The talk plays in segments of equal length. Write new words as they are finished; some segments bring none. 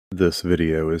This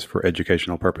video is for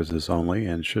educational purposes only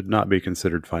and should not be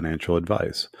considered financial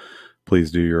advice.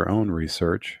 Please do your own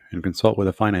research and consult with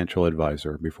a financial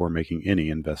advisor before making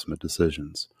any investment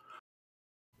decisions.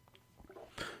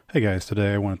 Hey guys,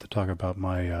 today I wanted to talk about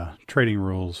my trading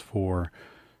rules for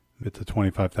it's a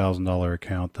 $25,000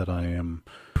 account that I am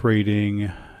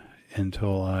trading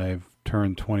until I've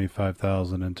turned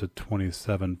 $25,000 into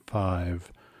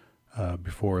 $27,500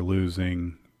 before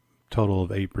losing total of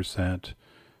 8%.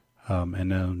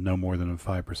 And no more than a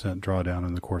 5% drawdown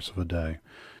in the course of a day.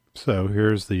 So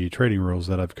here's the trading rules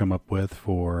that I've come up with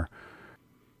for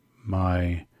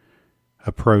my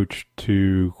approach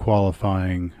to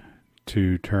qualifying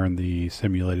to turn the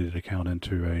simulated account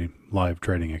into a live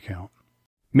trading account.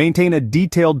 Maintain a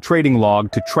detailed trading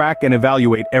log to track and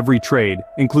evaluate every trade,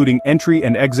 including entry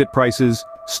and exit prices,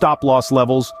 stop-loss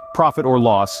levels, profit or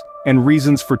loss, and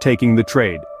reasons for taking the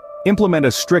trade. Implement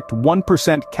a strict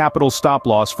 1% capital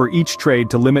stop-loss for each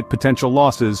trade to limit potential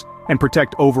losses and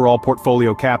protect overall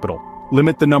portfolio capital.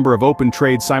 Limit the number of open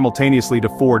trades simultaneously to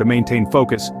 4 to maintain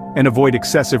focus and avoid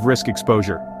excessive risk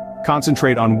exposure.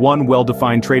 Concentrate on one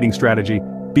well-defined trading strategy,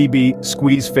 BB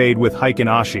squeeze fade with Heiken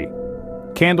Ashi.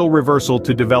 Candle reversal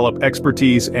to develop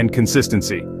expertise and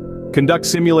consistency. Conduct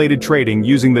simulated trading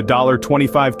using the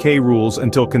 $25K rules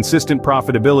until consistent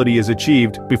profitability is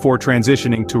achieved before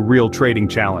transitioning to real trading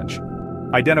challenge.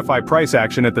 Identify price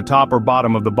action at the top or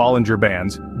bottom of the Bollinger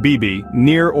Bands, BB,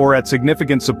 near or at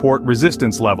significant support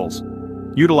resistance levels.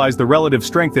 Utilize the Relative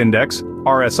Strength Index,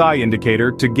 RSI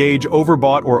indicator to gauge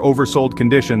overbought or oversold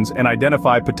conditions and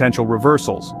identify potential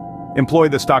reversals. Employ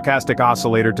the stochastic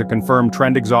oscillator to confirm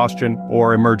trend exhaustion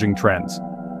or emerging trends.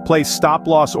 Place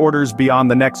stop-loss orders beyond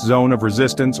the next zone of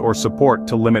resistance or support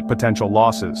to limit potential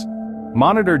losses.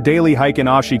 Monitor daily Heiken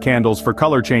Ashi candles for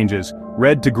color changes,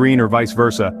 red to green or vice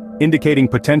versa, indicating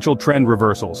potential trend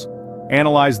reversals.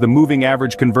 Analyze the moving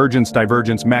average convergence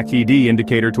divergence MACD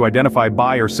indicator to identify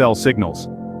buy or sell signals.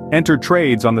 Enter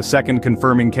trades on the second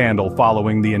confirming candle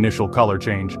following the initial color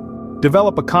change.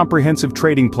 Develop a comprehensive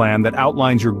trading plan that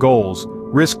outlines your goals,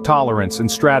 risk tolerance,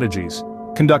 and strategies.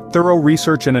 Conduct thorough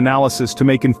research and analysis to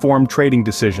make informed trading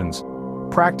decisions.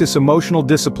 Practice emotional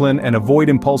discipline and avoid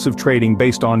impulsive trading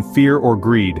based on fear or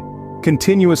greed.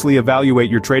 Continuously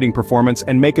evaluate your trading performance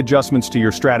and make adjustments to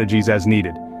your strategies as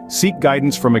needed. Seek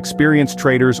guidance from experienced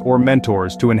traders or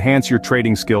mentors to enhance your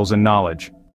trading skills and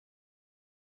knowledge.